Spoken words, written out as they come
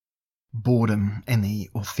Boredom and the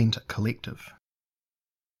authentic collective.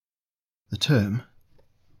 The term,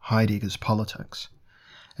 Heidegger's politics,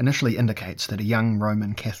 initially indicates that a young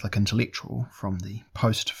Roman Catholic intellectual from the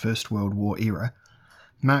post-First World War era,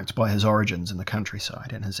 marked by his origins in the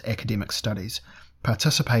countryside and his academic studies,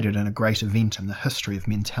 participated in a great event in the history of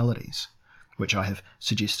mentalities, which I have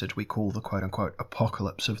suggested we call the quote-unquote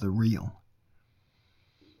apocalypse of the real.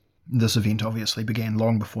 This event obviously began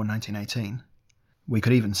long before 1918. We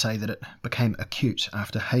could even say that it became acute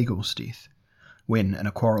after Hegel's death, when, in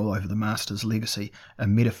a quarrel over the master's legacy, a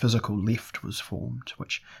metaphysical left was formed,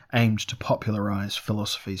 which aimed to popularise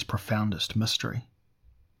philosophy's profoundest mystery.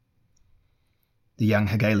 The young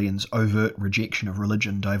Hegelian's overt rejection of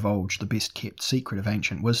religion divulged the best-kept secret of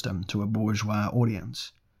ancient wisdom to a bourgeois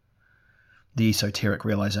audience. The esoteric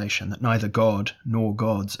realisation that neither God nor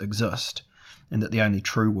gods exist, and that the only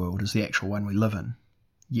true world is the actual one we live in,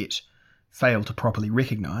 yet fail to properly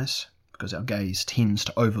recognise, because our gaze tends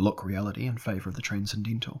to overlook reality in favour of the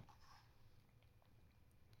transcendental.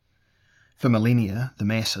 For millennia, the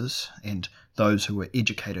masses, and those who were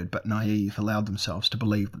educated but naive, allowed themselves to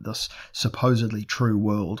believe that this supposedly true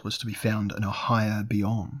world was to be found in a higher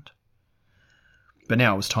beyond. But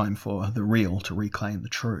now it was time for the real to reclaim the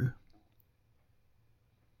true.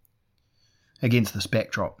 Against this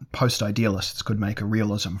backdrop, post-idealists could make a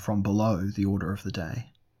realism from below the order of the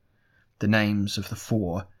day. The names of the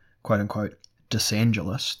four, quote-unquote,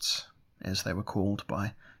 disangelists, as they were called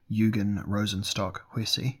by Eugen Rosenstock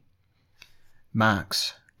Huessy,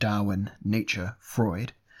 Marx, Darwin, Nietzsche,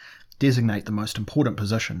 Freud, designate the most important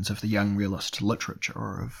positions of the young realist literature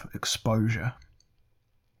or of exposure.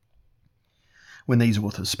 When these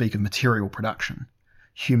authors speak of material production,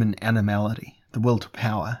 human animality, the will to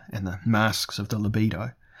power, and the masks of the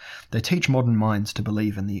libido, they teach modern minds to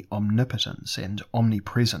believe in the omnipotence and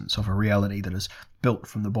omnipresence of a reality that is built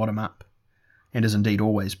from the bottom up, and is indeed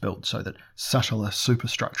always built so that subtler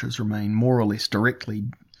superstructures remain more or less directly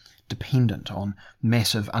dependent on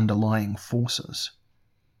massive underlying forces.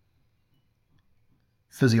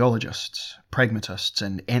 Physiologists, pragmatists,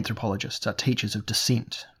 and anthropologists are teachers of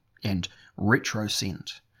descent and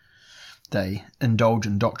retroscent. They indulge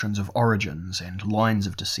in doctrines of origins and lines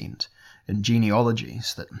of descent, in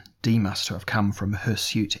genealogies that deem us to have come from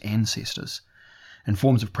hirsute ancestors, and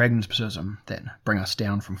forms of pragmatism that bring us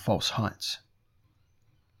down from false heights.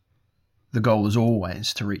 The goal is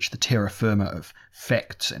always to reach the terra firma of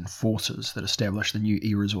facts and forces that establish the new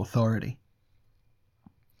era's authority.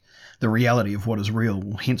 The reality of what is real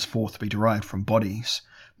will henceforth be derived from bodies,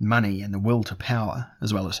 money, and the will to power,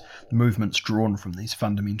 as well as movements drawn from these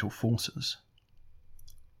fundamental forces.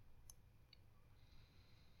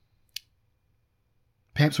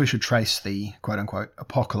 Perhaps we should trace the quote-unquote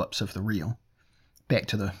apocalypse of the real back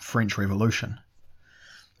to the French Revolution,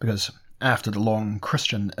 because after the long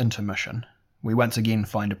Christian intermission, we once again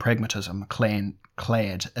find a pragmatism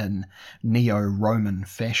clad in neo-Roman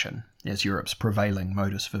fashion as Europe's prevailing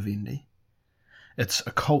modus vivendi. Its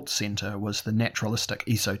occult centre was the naturalistic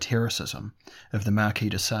esotericism of the Marquis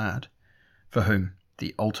de Sade, for whom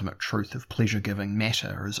the ultimate truth of pleasure-giving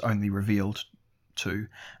matter is only revealed to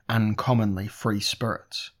uncommonly free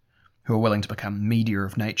spirits, who are willing to become media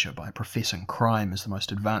of nature by professing crime as the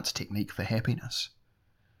most advanced technique for happiness.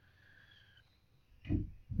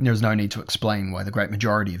 There is no need to explain why the great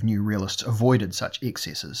majority of new realists avoided such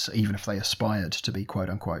excesses, even if they aspired to be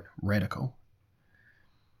quote-unquote radical.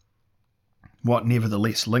 What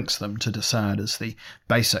nevertheless links them to de Sade is the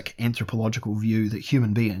basic anthropological view that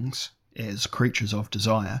human beings, as creatures of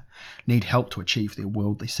desire, need help to achieve their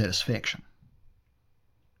worldly satisfaction.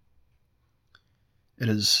 It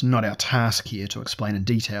is not our task here to explain in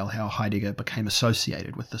detail how Heidegger became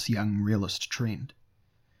associated with this young realist trend.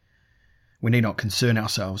 We need not concern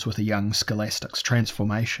ourselves with a young scholastic's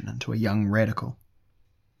transformation into a young radical.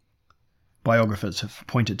 Biographers have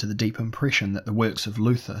pointed to the deep impression that the works of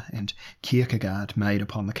Luther and Kierkegaard made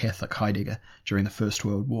upon the Catholic Heidegger during the First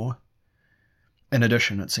World War. In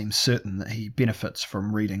addition, it seems certain that he benefits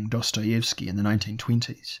from reading Dostoevsky in the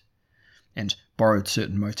 1920s, and borrowed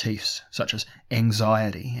certain motifs such as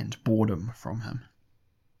anxiety and boredom from him.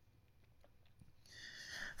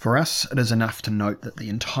 For us, it is enough to note that the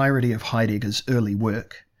entirety of Heidegger's early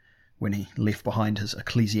work, when he left behind his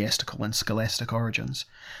ecclesiastical and scholastic origins,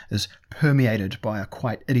 is permeated by a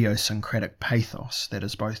quite idiosyncratic pathos that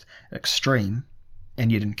is both extreme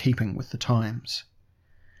and yet in keeping with the times.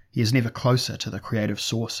 He is never closer to the creative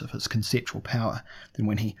source of his conceptual power than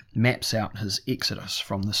when he maps out his exodus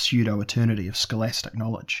from the pseudo-eternity of scholastic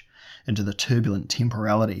knowledge into the turbulent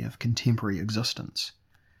temporality of contemporary existence,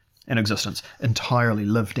 an existence entirely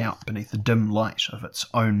lived out beneath the dim light of its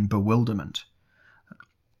own bewilderment,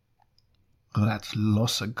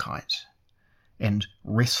 Ratlosigkeit, and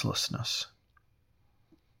restlessness,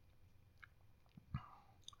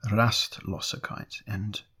 Rastlosigkeit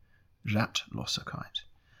and Ratlosigkeit.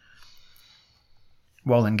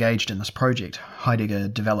 While engaged in this project, Heidegger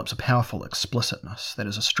develops a powerful explicitness that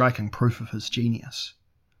is a striking proof of his genius.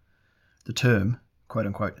 The term,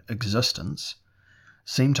 quote-unquote, existence,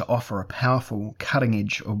 seemed to offer a powerful,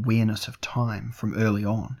 cutting-edge awareness of time from early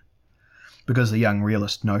on, because the young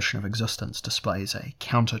realist notion of existence displays a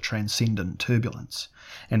counter-transcendent turbulence,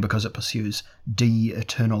 and because it pursues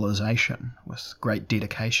de-eternalization with great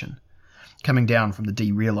dedication, coming down from the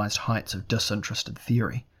derealized heights of disinterested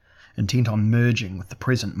theory, intent on merging with the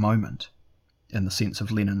present moment, in the sense of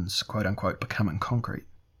Lenin's quote-unquote becoming concrete.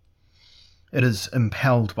 It is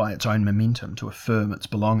impelled by its own momentum to affirm its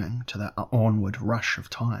belonging to the onward rush of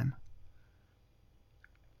time.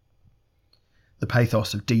 The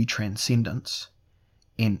pathos of de-transcendence,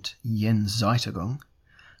 Entjenseitigung,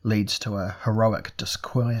 leads to a heroic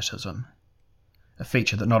disquietism, a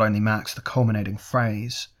feature that not only marks the culminating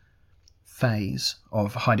phase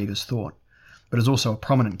of Heidegger's thought, but is also a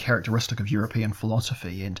prominent characteristic of European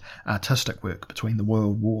philosophy and artistic work between the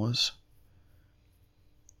world wars.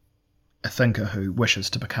 A thinker who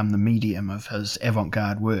wishes to become the medium of his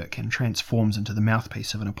avant-garde work and transforms into the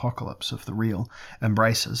mouthpiece of an apocalypse of the real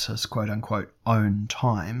embraces his quote-unquote own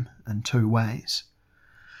time in two ways.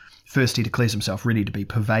 First, he declares himself ready to be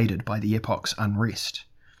pervaded by the epoch's unrest.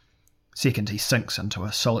 Second, he sinks into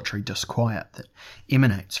a solitary disquiet that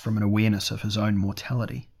emanates from an awareness of his own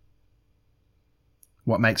mortality.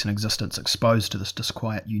 What makes an existence exposed to this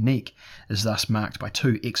disquiet unique is thus marked by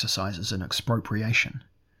two exercises in expropriation.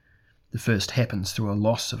 The first happens through a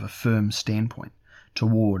loss of a firm standpoint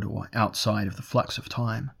toward or outside of the flux of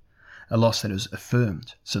time, a loss that is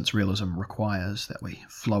affirmed since realism requires that we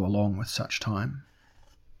flow along with such time.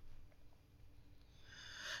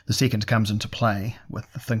 The second comes into play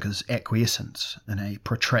with the thinker's acquiescence in a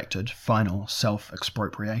protracted final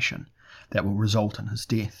self-expropriation that will result in his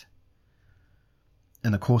death.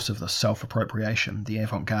 In the course of this self-appropriation, the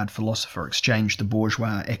avant-garde philosopher exchanged the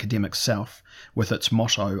bourgeois academic self with its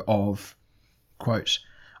motto of, quote,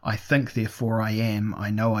 I think, therefore I am, I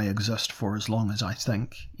know I exist for as long as I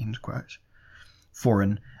think, end quote, for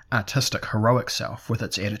an artistic heroic self with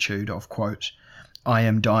its attitude of, quote, I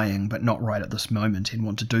am dying but not right at this moment and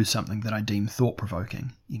want to do something that I deem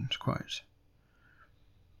thought-provoking, end quote.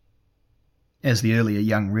 As the earlier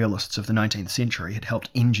young realists of the 19th century had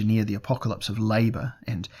helped engineer the apocalypse of labour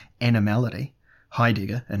and animality,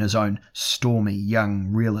 Heidegger, in his own stormy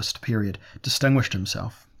young realist period, distinguished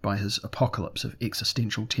himself by his apocalypse of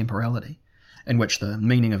existential temporality, in which the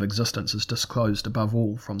meaning of existence is disclosed above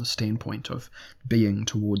all from the standpoint of being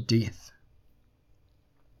toward death.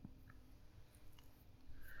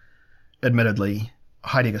 Admittedly,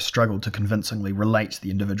 Heidegger struggled to convincingly relate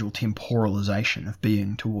the individual temporalization of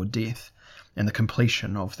being toward death and the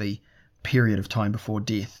completion of the period of time before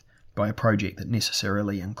death by a project that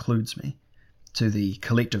necessarily includes me, to the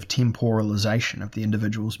collective temporalization of the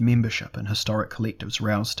individual's membership in historic collectives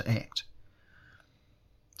roused to act.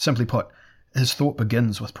 Simply put, his thought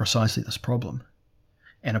begins with precisely this problem,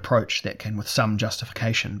 an approach that can with some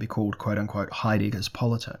justification be called quote-unquote Heidegger's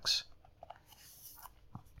politics.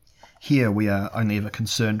 Here we are only ever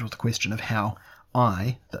concerned with the question of how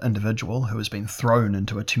I, the individual who has been thrown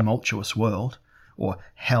into a tumultuous world, or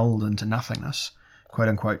held into nothingness,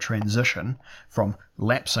 quote-unquote transition from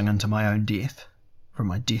lapsing into my own death, from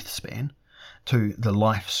my death span, to the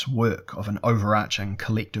life's work of an overarching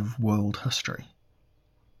collective world history.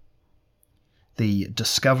 The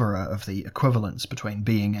discoverer of the equivalence between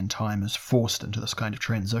being and time is forced into this kind of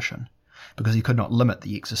transition, because he could not limit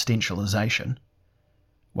the existentialization,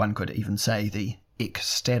 one could even say the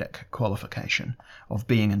ecstatic qualification of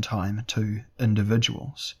being and time to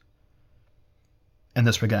individuals. In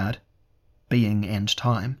this regard, being and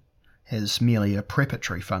time has merely a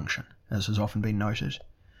preparatory function, as has often been noted.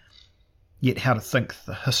 Yet how to think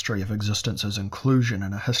the history of existence's inclusion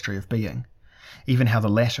in a history of being, even how the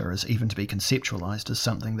latter is even to be conceptualized, is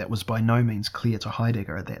something that was by no means clear to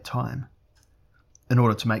Heidegger at that time. In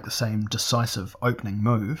order to make the same decisive opening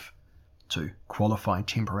move, to qualify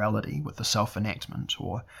temporality with the self-enactment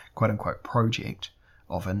or quote-unquote project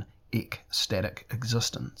of an ecstatic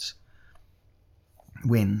existence.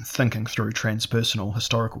 When thinking through transpersonal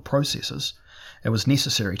historical processes, it was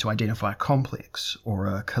necessary to identify a complex or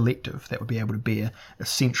a collective that would be able to bear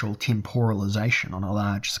essential temporalization on a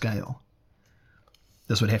large scale.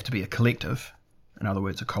 This would have to be a collective, in other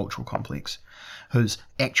words a cultural complex, whose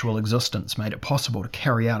actual existence made it possible to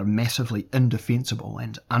carry out a massively indefensible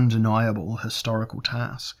and undeniable historical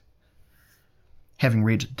task. Having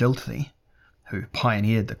read Dilthey, who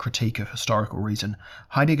pioneered the critique of historical reason,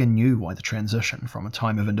 Heidegger knew why the transition from a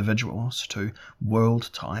time of individuals to world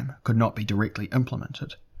time could not be directly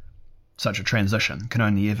implemented. Such a transition can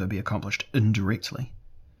only ever be accomplished indirectly.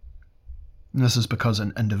 And this is because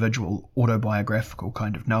an individual autobiographical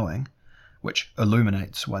kind of knowing, which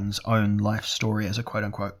illuminates one's own life story as a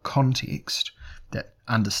quote-unquote context that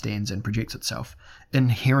understands and projects itself,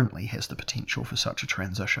 inherently has the potential for such a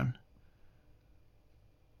transition.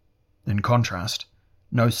 In contrast,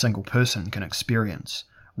 no single person can experience,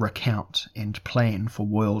 recount, and plan for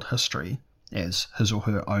world history as his or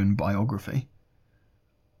her own biography.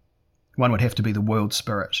 One would have to be the world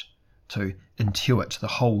spirit to intuit the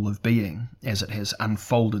whole of being as it has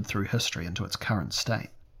unfolded through history into its current state.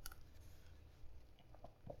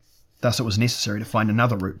 Thus it was necessary to find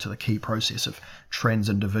another route to the key process of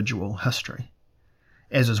trans-individual history.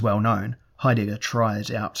 As is well known, Heidegger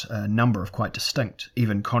tried out a number of quite distinct,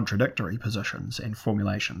 even contradictory positions and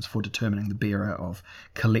formulations for determining the bearer of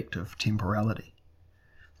collective temporality,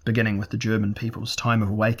 beginning with the German people's time of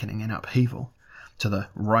awakening and upheaval to the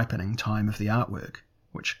ripening time of the artwork,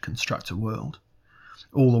 which constructs a world,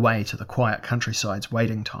 all the way to the quiet countryside's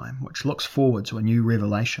waiting time, which looks forward to a new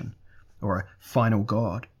revelation, or a final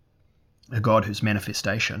God, a God whose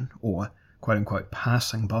manifestation, or quote-unquote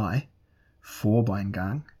passing by,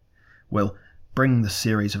 Vorbeigang, will bring the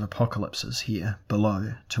series of apocalypses here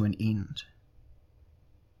below to an end.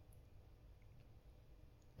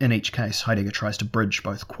 In each case, Heidegger tries to bridge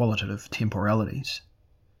both qualitative temporalities.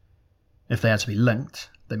 If they are to be linked,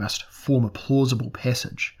 they must form a plausible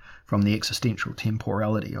passage from the existential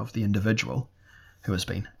temporality of the individual, who has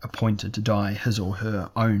been appointed to die his or her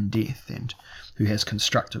own death and who has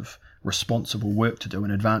constructive, responsible work to do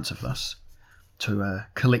in advance of this, to a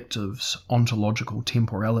collective's ontological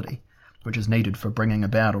temporality, which is needed for bringing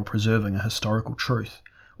about or preserving a historical truth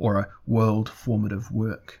or a world-formative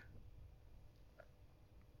work.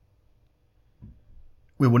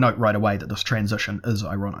 We will note right away that this transition is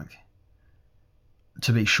ironic.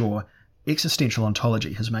 To be sure, existential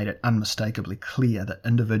ontology has made it unmistakably clear that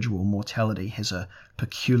individual mortality has a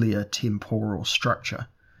peculiar temporal structure,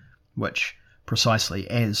 which, precisely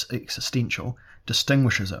as existential,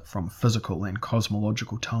 distinguishes it from physical and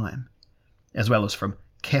cosmological time, as well as from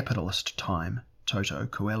capitalist time, toto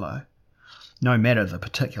coelho, no matter the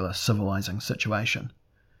particular civilizing situation.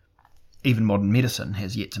 Even modern medicine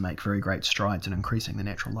has yet to make very great strides in increasing the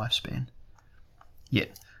natural lifespan.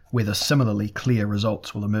 Yet, whether similarly clear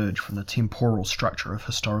results will emerge from the temporal structure of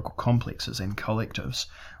historical complexes and collectives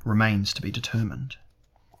remains to be determined.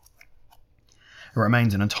 It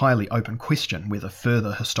remains an entirely open question whether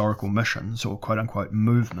further historical missions or quote-unquote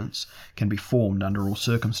movements can be formed under all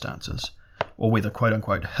circumstances, or whether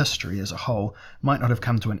quote-unquote history as a whole might not have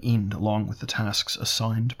come to an end along with the tasks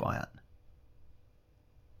assigned by it.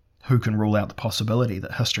 Who can rule out the possibility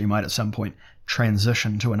that history might at some point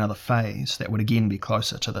transition to another phase that would again be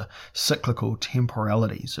closer to the cyclical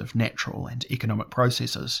temporalities of natural and economic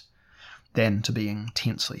processes than to being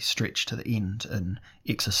tensely stretched to the end in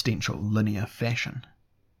existential linear fashion?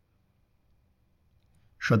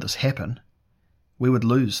 Should this happen, we would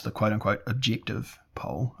lose the quote-unquote objective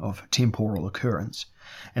pole of temporal occurrence,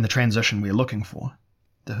 and the transition we are looking for,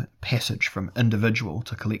 the passage from individual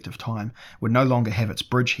to collective time, would no longer have its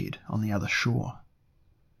bridgehead on the other shore.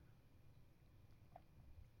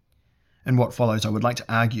 In what follows, I would like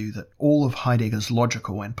to argue that all of Heidegger's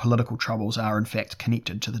logical and political troubles are in fact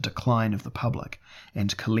connected to the decline of the public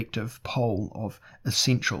and collective pole of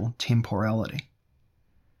essential temporality.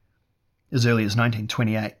 As early as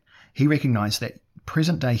 1928, he recognised that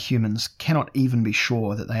present-day humans cannot even be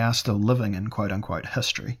sure that they are still living in quote-unquote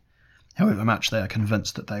history, however much they are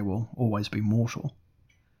convinced that they will always be mortal.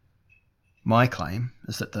 My claim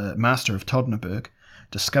is that the master of Todtenberg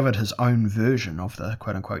discovered his own version of the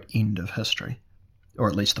quote-unquote end of history, or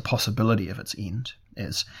at least the possibility of its end,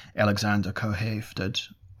 as Alexander Kohaev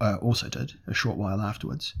also did a short while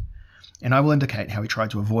afterwards, and I will indicate how he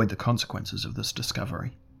tried to avoid the consequences of this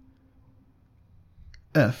discovery.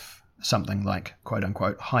 If something like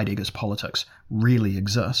quote-unquote Heidegger's politics really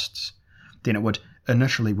exists, then it would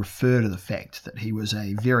initially refer to the fact that he was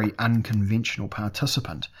a very unconventional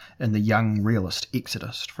participant in the young realist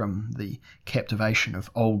exodus from the captivation of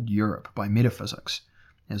old Europe by metaphysics,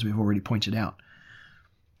 as we've already pointed out.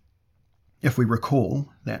 If we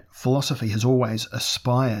recall that philosophy has always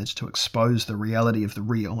aspired to expose the reality of the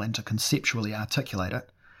real and to conceptually articulate it,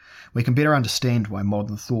 we can better understand why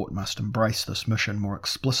modern thought must embrace this mission more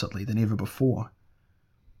explicitly than ever before.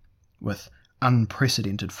 With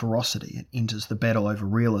unprecedented ferocity, it enters the battle over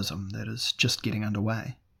realism that is just getting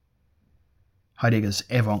underway. Heidegger's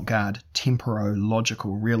avant-garde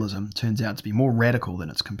temporo-logical realism turns out to be more radical than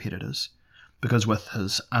its competitors, because with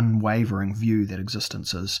his unwavering view that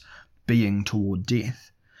existence is being toward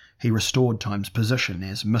death, he restored time's position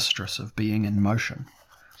as mistress of being in motion,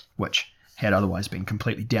 which had otherwise been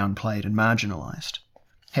completely downplayed and marginalised,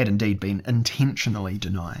 had indeed been intentionally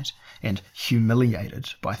denied and humiliated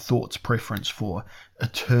by thought's preference for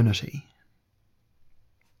eternity.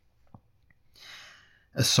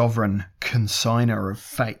 A sovereign consigner of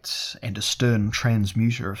fates and a stern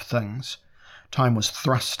transmuter of things, time was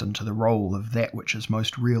thrust into the role of that which is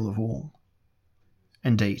most real of all.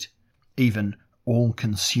 Indeed, even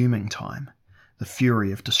all-consuming time, the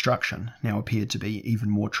fury of destruction, now appeared to be even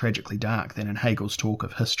more tragically dark than in Hegel's talk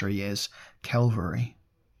of history as Calvary.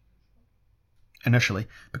 Initially,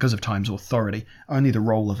 because of time's authority, only the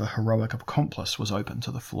role of a heroic accomplice was open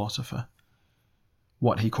to the philosopher.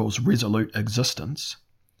 What he calls resolute existence,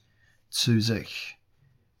 zu sich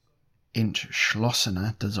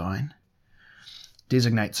entschlossener Dasein,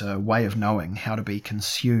 designates a way of knowing how to be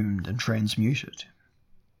consumed and transmuted.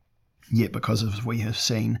 Yet because, as we have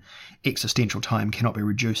seen, existential time cannot be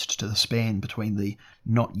reduced to the span between the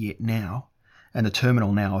not yet now and the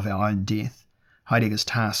terminal now of our own death, Heidegger's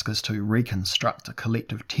task is to reconstruct a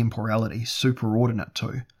collective temporality superordinate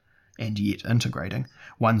to, and yet integrating,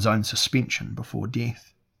 one's own suspension before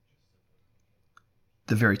death.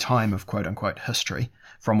 The very time of quote-unquote history,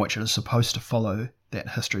 from which it is supposed to follow that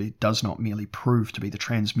history does not merely prove to be the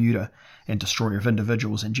transmuter and destroyer of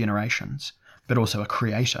individuals and generations, but also a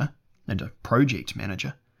creator and a project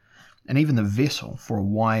manager, and even the vessel for a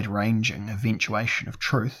wide-ranging eventuation of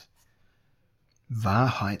truth,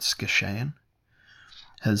 Wahrheitsgeschehen.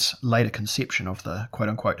 His later conception of the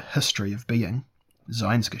quote-unquote history of being,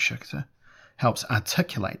 Seinsgeschichte, helps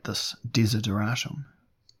articulate this desideratum.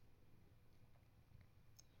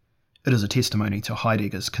 It is a testimony to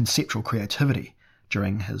Heidegger's conceptual creativity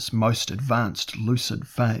during his most advanced lucid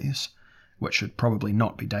phase, which should probably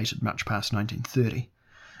not be dated much past 1930,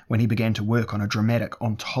 when he began to work on a dramatic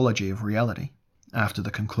ontology of reality after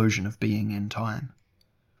the conclusion of being and time.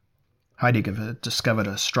 Heidegger discovered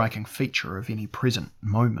a striking feature of any present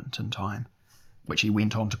moment in time, which he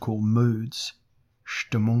went on to call moods,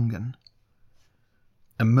 Stimmungen.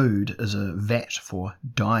 A mood is a vat for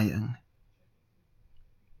dying,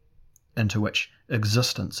 into which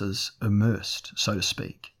existence is immersed, so to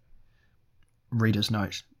speak. Reader's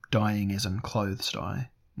note, dying as in clothes dye,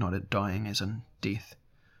 not dying as in death.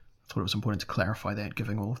 I thought it was important to clarify that,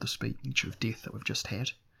 given all of the speech of death that we've just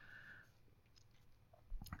had.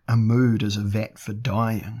 A mood is a vat for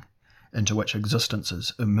dying, into which existence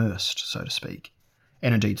is immersed, so to speak,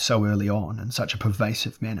 and indeed so early on, in such a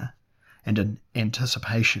pervasive manner, and in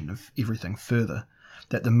anticipation of everything further,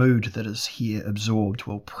 that the mood that is here absorbed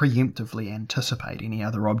will preemptively anticipate any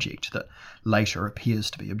other object that later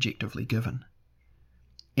appears to be objectively given.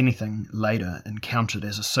 Anything later encountered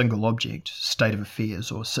as a single object, state of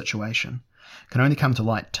affairs, or situation can only come to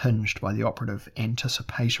light tinged by the operative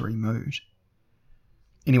anticipatory mood.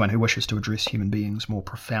 Anyone who wishes to address human beings more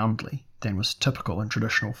profoundly than was typical in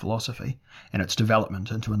traditional philosophy and its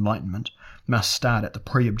development into enlightenment must start at the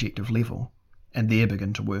pre-objective level and there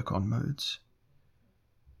begin to work on moods.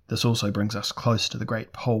 This also brings us close to the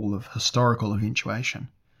great pole of historical eventuation,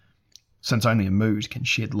 since only a mood can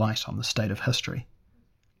shed light on the state of history,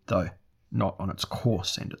 though not on its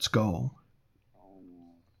course and its goal.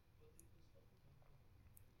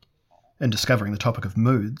 In discovering the topic of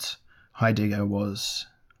moods, Heidegger,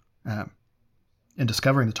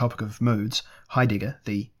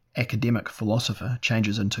 the academic philosopher,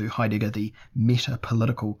 changes into Heidegger, the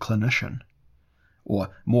meta-political clinician, or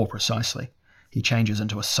more precisely, he changes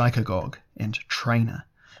into a psychagogue and trainer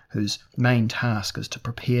whose main task is to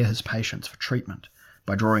prepare his patients for treatment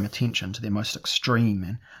by drawing attention to their most extreme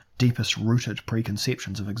and deepest-rooted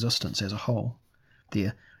preconceptions of existence as a whole,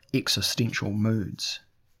 their existential moods.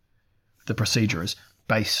 The procedure is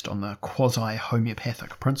based on the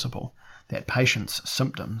quasi-homeopathic principle that patients'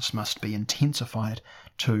 symptoms must be intensified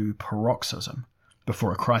to paroxysm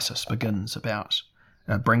before a crisis brings about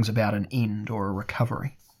an end or a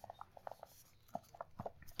recovery.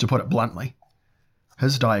 To put it bluntly,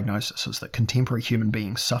 his diagnosis is that contemporary human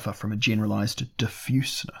beings suffer from a generalized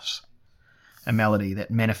diffuseness, a malady that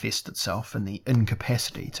manifests itself in the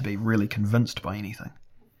incapacity to be really convinced by anything,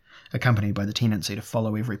 accompanied by the tendency to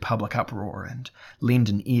follow every public uproar and lend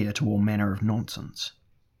an ear to all manner of nonsense.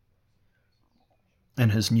 In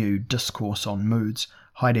his new Discourse on Moods,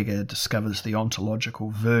 Heidegger discovers the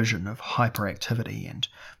ontological version of hyperactivity and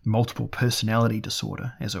multiple personality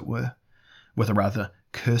disorder, as it were, with a rather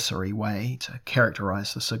cursory way to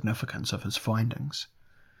characterize the significance of his findings.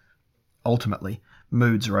 Ultimately,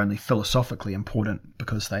 moods are only philosophically important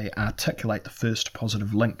because they articulate the first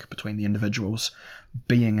positive link between the individual's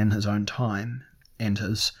being in his own time and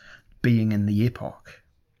his being in the epoch.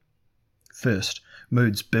 First,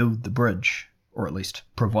 moods build the bridge, or at least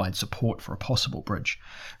provide support for a possible bridge,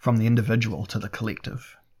 from the individual to the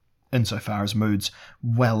collective, insofar as moods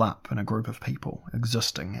well up in a group of people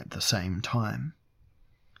existing at the same time.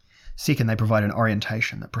 Second, they provide an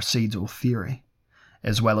orientation that precedes all theory,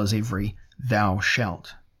 as well as every thou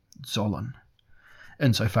shalt, Zollen,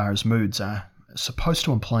 insofar as moods are supposed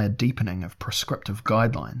to imply a deepening of prescriptive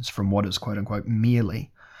guidelines from what is quote-unquote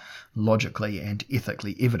merely logically and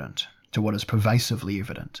ethically evident to what is pervasively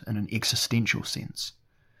evident in an existential sense.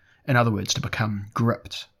 In other words, to become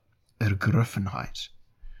gripped, Ergriffenheit.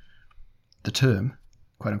 The term,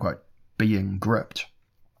 quote-unquote, being gripped,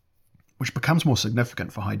 which becomes more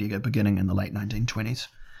significant for Heidegger beginning in the late 1920s,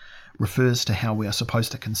 refers to how we are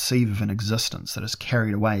supposed to conceive of an existence that is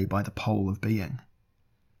carried away by the pole of being.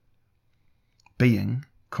 Being,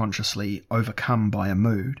 consciously overcome by a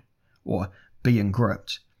mood, or being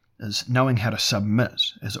gripped, is knowing how to submit,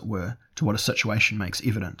 as it were, to what a situation makes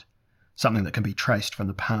evident, something that can be traced from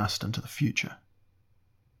the past into the future.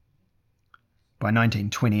 By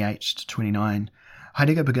 1928 to 29,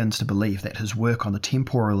 Heidegger begins to believe that his work on the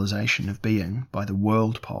temporalization of being by the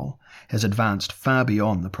world pole has advanced far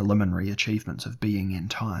beyond the preliminary achievements of being and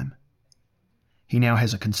time. He now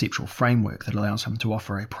has a conceptual framework that allows him to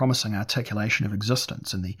offer a promising articulation of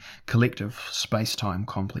existence in the collective space-time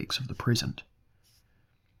complex of the present.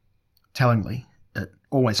 Tellingly, it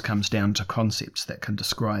always comes down to concepts that can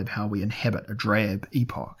describe how we inhabit a drab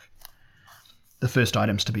epoch. The first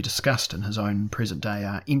items to be discussed in his own present day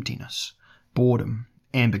are emptiness, boredom,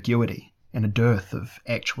 ambiguity, and a dearth of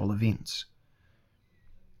actual events.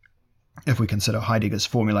 If we consider Heidegger's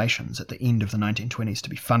formulations at the end of the 1920s to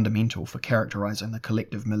be fundamental for characterizing the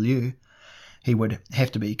collective milieu, he would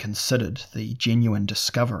have to be considered the genuine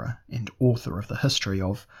discoverer and author of the history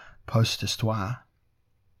of post-histoire.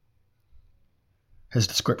 His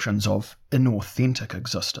descriptions of inauthentic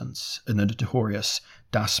existence in the notorious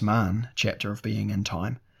Das Man chapter of Being in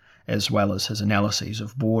Time, as well as his analyses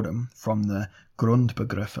of boredom from the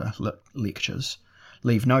Grundbegriffe lectures,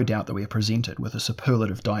 leave no doubt that we are presented with a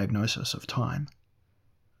superlative diagnosis of time.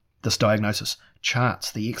 This diagnosis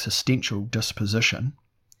charts the existential disposition,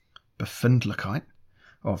 Befindlichkeit,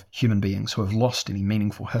 of human beings who have lost any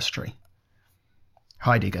meaningful history.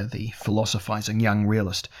 Heidegger, the philosophizing young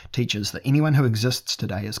realist, teaches that anyone who exists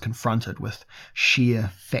today is confronted with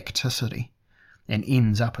sheer facticity and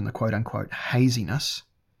ends up in the quote-unquote haziness,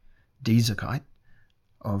 Diesigkeit,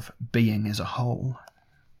 of being as a whole.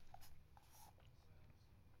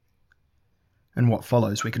 In what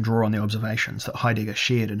follows, we can draw on the observations that Heidegger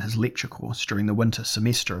shared in his lecture course during the winter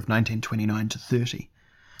semester of 1929 to 30,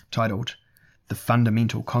 titled The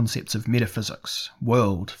Fundamental Concepts of Metaphysics,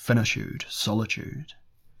 World, Finitude, Solitude.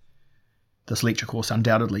 This lecture course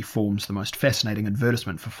undoubtedly forms the most fascinating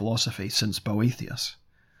advertisement for philosophy since Boethius.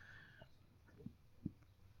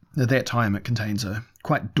 At that time, it contains a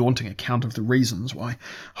quite daunting account of the reasons why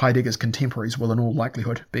Heidegger's contemporaries will in all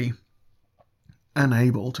likelihood be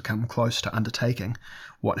unable to come close to undertaking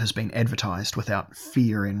what has been advertised without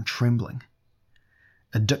fear and trembling.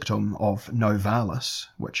 A dictum of Novalis,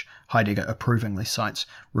 which Heidegger approvingly cites,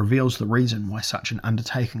 reveals the reason why such an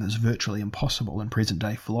undertaking is virtually impossible in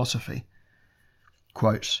present-day philosophy.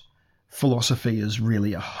 Quote, philosophy is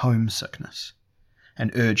really a homesickness,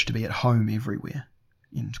 an urge to be at home everywhere.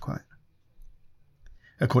 End quote.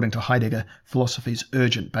 According to Heidegger, philosophy's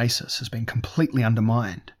urgent basis has been completely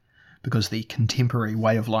undermined because the contemporary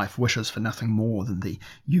way of life wishes for nothing more than the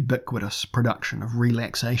ubiquitous production of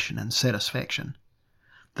relaxation and satisfaction.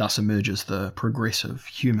 Thus emerges the progressive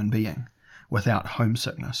human being without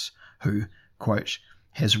homesickness who, quote,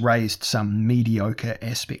 has raised some mediocre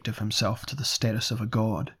aspect of himself to the status of a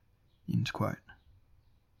god, end quote.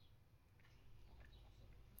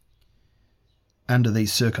 Under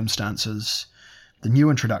these circumstances, the new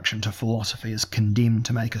introduction to philosophy is condemned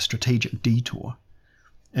to make a strategic detour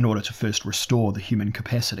in order to first restore the human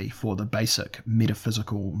capacity for the basic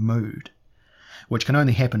metaphysical mood, which can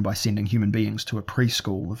only happen by sending human beings to a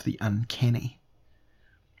preschool of the uncanny.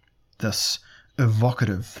 This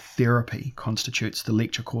evocative therapy constitutes the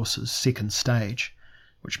lecture course's second stage,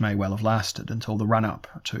 which may well have lasted until the run-up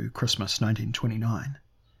to Christmas 1929.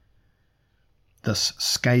 This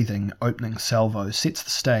scathing opening salvo sets the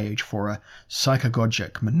stage for a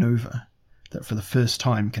psychagogic manoeuvre that for the first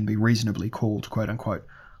time can be reasonably called, quote-unquote,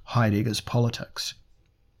 Heidegger's politics,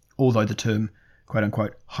 although the term,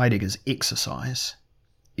 quote-unquote, Heidegger's exercise,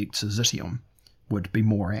 exercitium, would be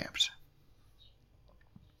more apt.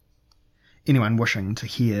 Anyone wishing to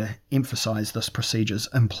here emphasise this procedure's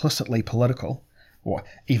implicitly political, or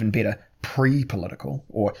even better, pre-political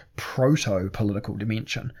or proto-political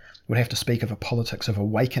dimension would have to speak of a politics of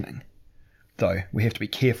awakening, though we have to be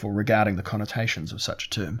careful regarding the connotations of such a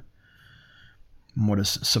term. What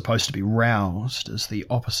is supposed to be roused is the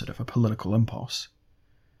opposite of a political impulse.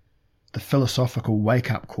 The philosophical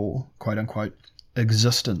wake-up call, quote-unquote,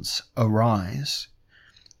 existence arise,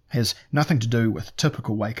 has nothing to do with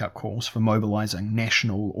typical wake-up calls for mobilising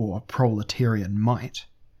national or proletarian might.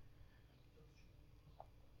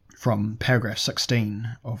 From paragraph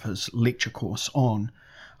 16 of his lecture course on,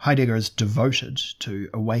 Heidegger is devoted to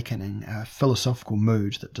awakening a philosophical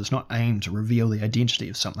mood that does not aim to reveal the identity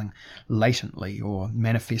of something latently or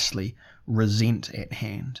manifestly resent at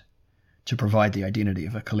hand, to provide the identity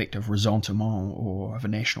of a collective ressentiment or of a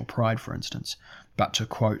national pride, for instance, but to,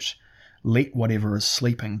 quote, let whatever is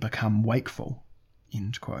sleeping become wakeful,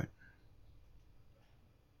 end quote.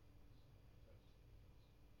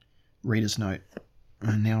 Reader's note.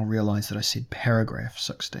 I now realise that I said paragraph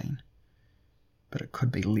 16, but it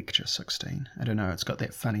could be lecture 16. I don't know, it's got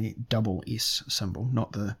that funny double S symbol,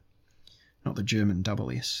 not the German double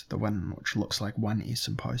S, the one which looks like one S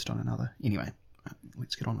imposed on another. Anyway,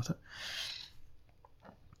 let's get on with it.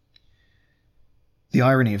 The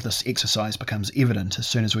irony of this exercise becomes evident as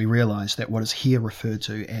soon as we realise that what is here referred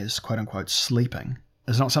to as quote-unquote sleeping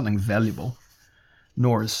is not something valuable,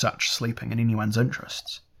 nor is such sleeping in anyone's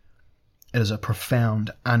interests. It is a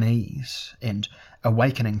profound unease, and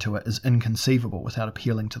awakening to it is inconceivable without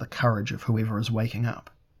appealing to the courage of whoever is waking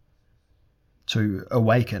up. To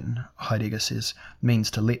awaken, Heidegger says,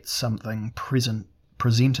 means to let something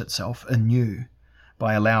present itself anew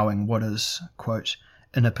by allowing what is, quote,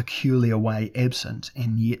 in a peculiar way absent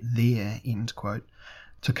and yet there, end quote,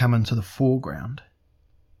 to come into the foreground.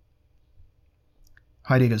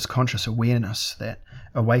 Heidegger's conscious awareness that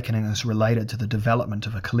awakening is related to the development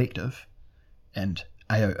of a collective, and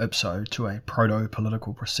eo ipso to a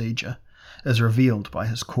proto-political procedure, is revealed by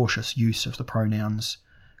his cautious use of the pronouns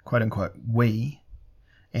quote-unquote we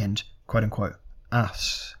and quote-unquote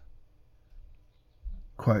us.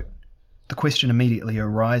 Quote, the question immediately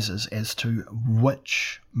arises as to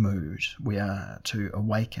which mood we are to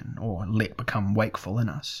awaken or let become wakeful in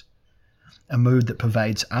us. A mood that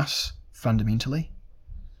pervades us fundamentally?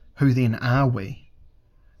 Who then are we?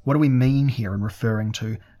 What do we mean here in referring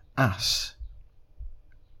to us?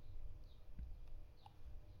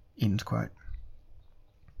 End quote.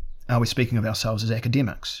 Are we speaking of ourselves as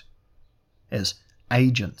academics, as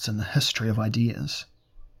agents in the history of ideas,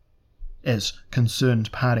 as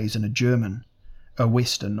concerned parties in a German, a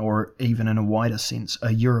Western, or even in a wider sense,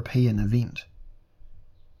 a European event?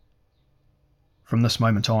 From this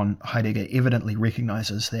moment on, Heidegger evidently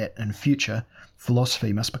recognises that in future,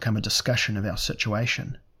 philosophy must become a discussion of our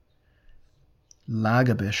situation.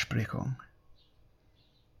 Lagebesprechung.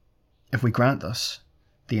 If we grant this,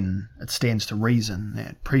 then it stands to reason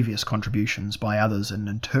that previous contributions by others in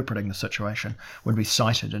interpreting the situation would be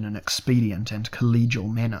cited in an expedient and collegial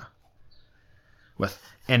manner. With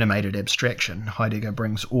animated abstraction, Heidegger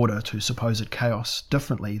brings order to supposed chaos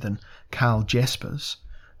differently than Karl Jaspers,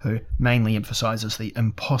 who mainly emphasises the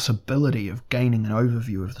impossibility of gaining an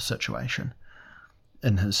overview of the situation.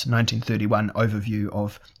 In his 1931 overview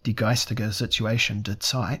of Die geistige Situation der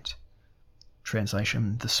Zeit,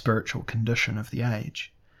 translation, the spiritual condition of the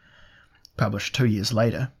age, published 2 years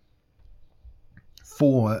later,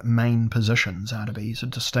 4 main positions are to be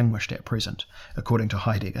distinguished at present, according to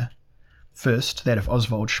Heidegger. First, that of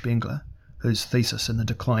Oswald Spengler, whose thesis in The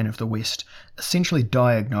Decline of the West essentially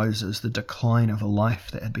diagnoses the decline of a life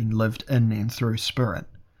that had been lived in and through spirit,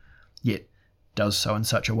 yet does so in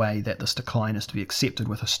such a way that this decline is to be accepted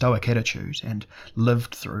with a stoic attitude and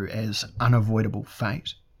lived through as unavoidable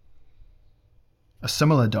fate. A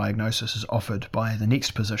similar diagnosis is offered by the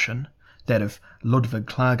next position, that of Ludwig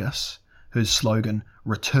Klages, whose slogan,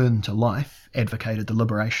 Return to Life, advocated the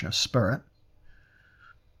liberation of spirit.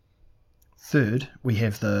 Third, we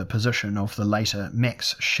have the position of the later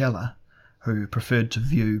Max Scheler, who preferred to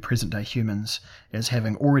view present-day humans as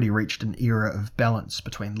having already reached an era of balance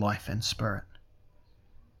between life and spirit.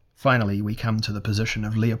 Finally, we come to the position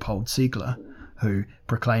of Leopold Ziegler, who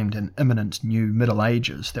proclaimed an imminent new Middle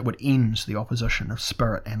Ages that would end the opposition of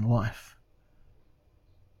spirit and life.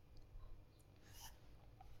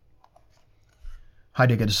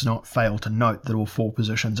 Heidegger does not fail to note that all four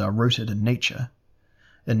positions are rooted in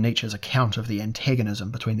Nietzsche's account of the antagonism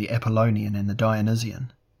between the Apollonian and the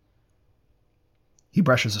Dionysian. He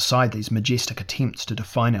brushes aside these majestic attempts to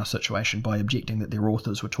define our situation by objecting that their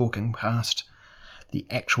authors were talking past the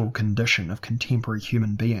actual condition of contemporary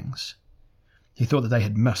human beings. He thought that they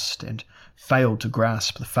had missed and failed to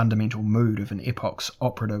grasp the fundamental mood of an epoch's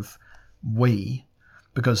operative we,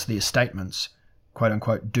 because their statements,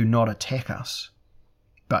 quote-unquote, do not attack us,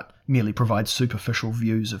 but merely provide superficial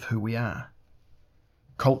views of who we are.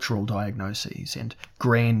 Cultural diagnoses and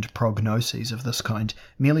grand prognoses of this kind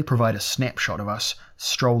merely provide a snapshot of us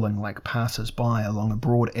strolling like passers-by along a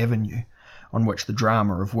broad avenue on which the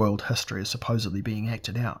drama of world history is supposedly being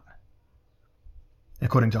acted out.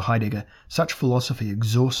 According to Heidegger, such philosophy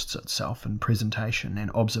exhausts itself in presentation and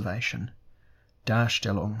observation,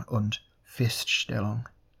 Darstellung und Feststellung,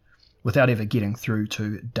 without ever getting through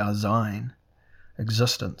to Dasein,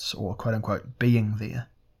 existence, or quote-unquote being there.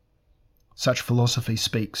 Such philosophy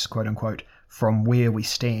speaks, quote-unquote, from where we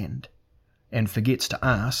stand, and forgets to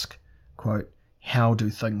ask, quote, how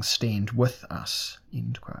do things stand with us,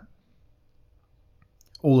 end quote.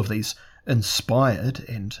 All of these inspired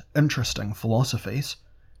and interesting philosophies,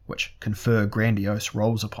 which confer grandiose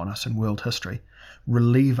roles upon us in world history,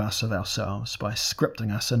 relieve us of ourselves by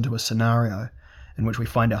scripting us into a scenario in which we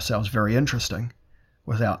find ourselves very interesting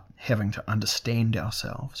without having to understand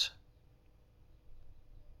ourselves.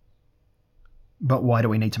 But why do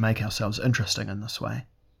we need to make ourselves interesting in this way?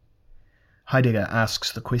 Heidegger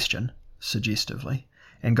asks the question, suggestively,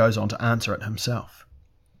 and goes on to answer it himself.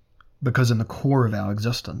 Because in the core of our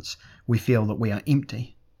existence, we feel that we are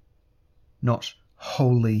empty, not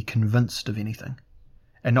wholly convinced of anything,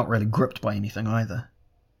 and not really gripped by anything either.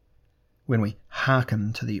 When we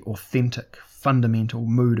hearken to the authentic, fundamental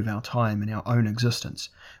mood of our time and our own existence,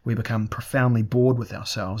 we become profoundly bored with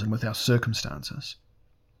ourselves and with our circumstances.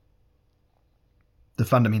 The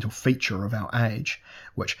fundamental feature of our age,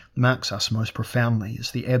 which marks us most profoundly,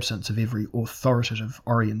 is the absence of every authoritative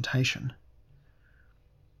orientation.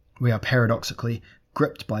 We are paradoxically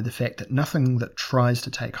gripped by the fact that nothing that tries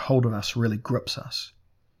to take hold of us really grips us.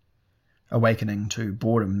 Awakening to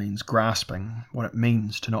boredom means grasping what it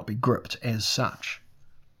means to not be gripped as such.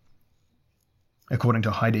 According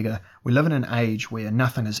to Heidegger, we live in an age where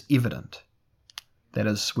nothing is evident. That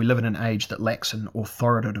is, we live in an age that lacks an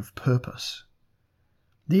authoritative purpose.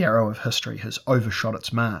 The arrow of history has overshot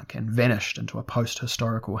its mark and vanished into a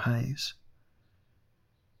post-historical haze.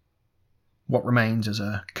 What remains is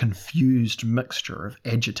a confused mixture of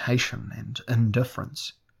agitation and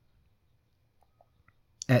indifference.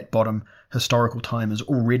 At bottom, historical time is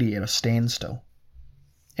already at a standstill,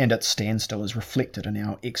 and its standstill is reflected in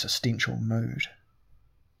our existential mood.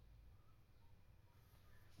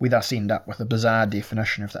 We thus end up with a bizarre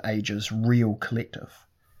definition of the age's real collective.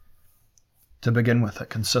 To begin with, it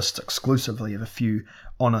consists exclusively of a few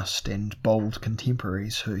honest and bold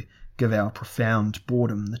contemporaries who give our profound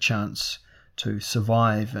boredom the chance to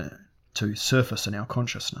survive, to surface in our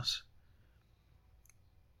consciousness.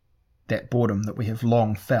 That boredom that we have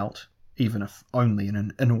long felt, even if only in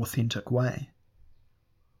an inauthentic way.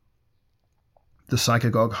 The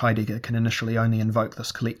psychagogue Heidegger can initially only invoke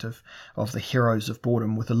this collective of the heroes of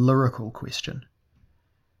boredom with a lyrical question.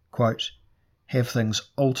 Quote, have things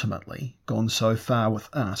ultimately gone so far with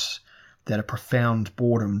us that a profound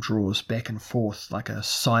boredom draws back and forth like a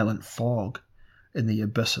silent fog in the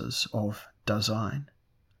abysses of Dasein?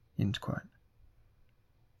 End quote.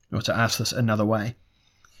 Or to ask this another way,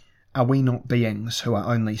 are we not beings who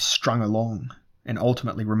are only strung along and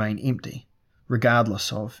ultimately remain empty,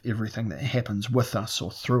 regardless of everything that happens with us or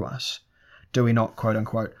through us? Do we not,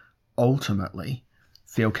 quote-unquote, ultimately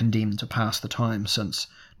feel condemned to pass the time, since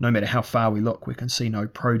no matter how far we look, we can see no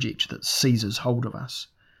project that seizes hold of us,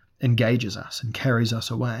 engages us, and carries us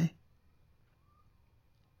away?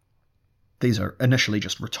 These are initially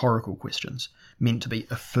just rhetorical questions, meant to be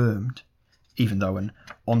affirmed, even though an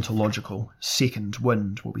ontological second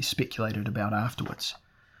wind will be speculated about afterwards.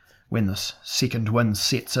 When this second wind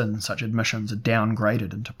sets in, such admissions are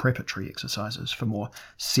downgraded into preparatory exercises for more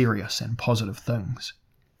serious and positive things.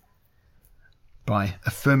 By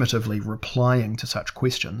affirmatively replying to such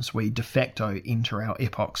questions, we de facto enter our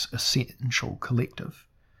epoch's essential collective,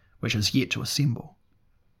 which is yet to assemble.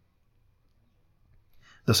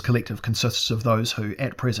 This collective consists of those who,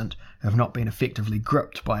 at present, have not been effectively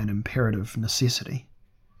gripped by an imperative necessity.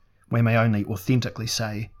 We may only authentically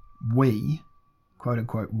say we,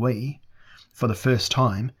 quote-unquote we, for the first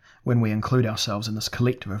time when we include ourselves in this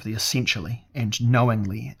collective of the essentially and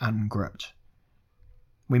knowingly ungripped.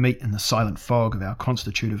 We meet in the silent fog of our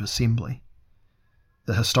constitutive assembly.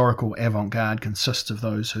 The historical avant-garde consists of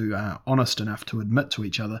those who are honest enough to admit to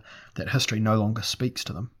each other that history no longer speaks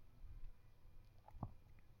to them.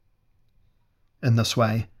 In this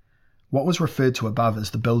way, what was referred to above as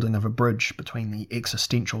the building of a bridge between the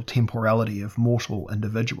existential temporality of mortal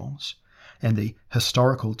individuals and the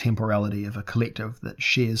historical temporality of a collective that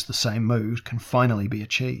shares the same mood can finally be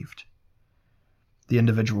achieved. The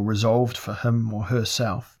individual resolved for him or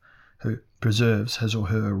herself, who preserves his or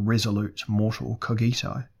her resolute mortal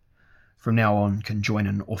cogito, from now on can join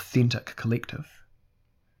an authentic collective.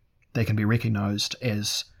 They can be recognised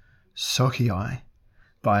as sokiai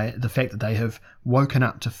by the fact that they have woken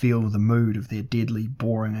up to feel the mood of their deadly,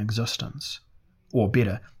 boring existence. Or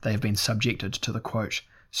better, they have been subjected to the, quote,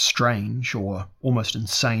 strange or almost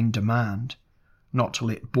insane demand not to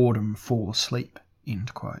let boredom fall asleep,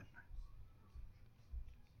 end quote.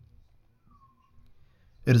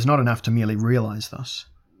 It is not enough to merely realise this.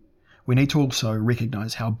 We need to also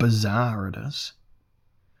recognise how bizarre it is.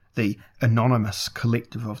 The anonymous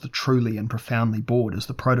collective of the truly and profoundly bored is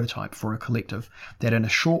the prototype for a collective that in a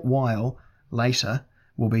short while later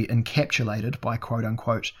will be encapsulated by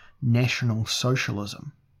quote-unquote National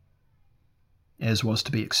Socialism. As was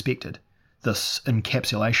to be expected, this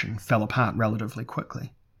encapsulation fell apart relatively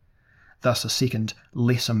quickly. Thus a second,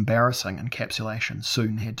 less embarrassing encapsulation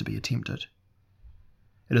soon had to be attempted.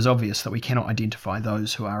 It is obvious that we cannot identify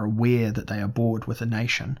those who are aware that they are bored with a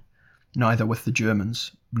nation, neither with the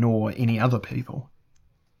Germans nor any other people.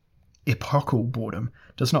 Epochal boredom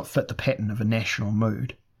does not fit the pattern of a national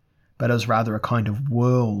mood, but is rather a kind of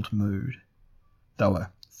world mood, though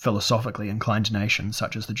a philosophically inclined nation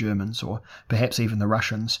such as the Germans, or perhaps even the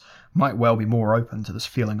Russians, might well be more open to this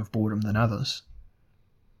feeling of boredom than others.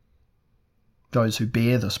 Those who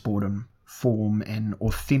bear this boredom form an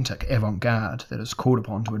authentic avant-garde that is called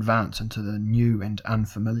upon to advance into the new and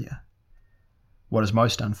unfamiliar. What is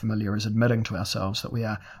most unfamiliar is admitting to ourselves that we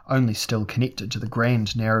are only still connected to the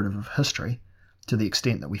grand narrative of history to the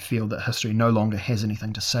extent that we feel that history no longer has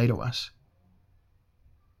anything to say to us.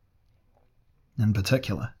 In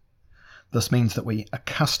particular, this means that we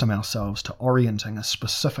accustom ourselves to orienting a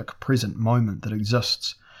specific present moment that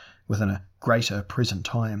exists within a greater present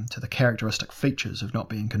time to the characteristic features of not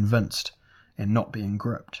being convinced and not being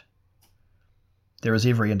gripped. There is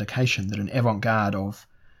every indication that an avant-garde of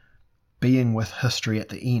being with history at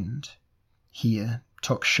the end here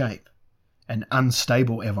took shape, an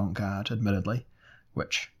unstable avant-garde, admittedly,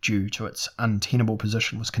 which, due to its untenable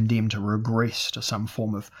position, was condemned to regress to some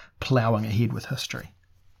form of ploughing ahead with history.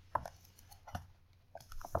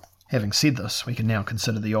 Having said this, we can now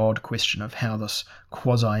consider the odd question of how this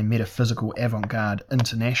quasi-metaphysical avant-garde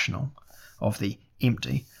international of the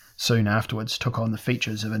empty soon afterwards took on the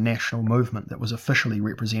features of a national movement that was officially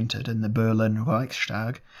represented in the Berlin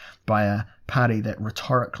Reichstag by a party that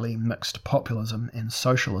rhetorically mixed populism and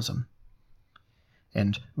socialism,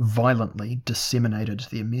 and violently disseminated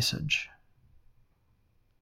their message.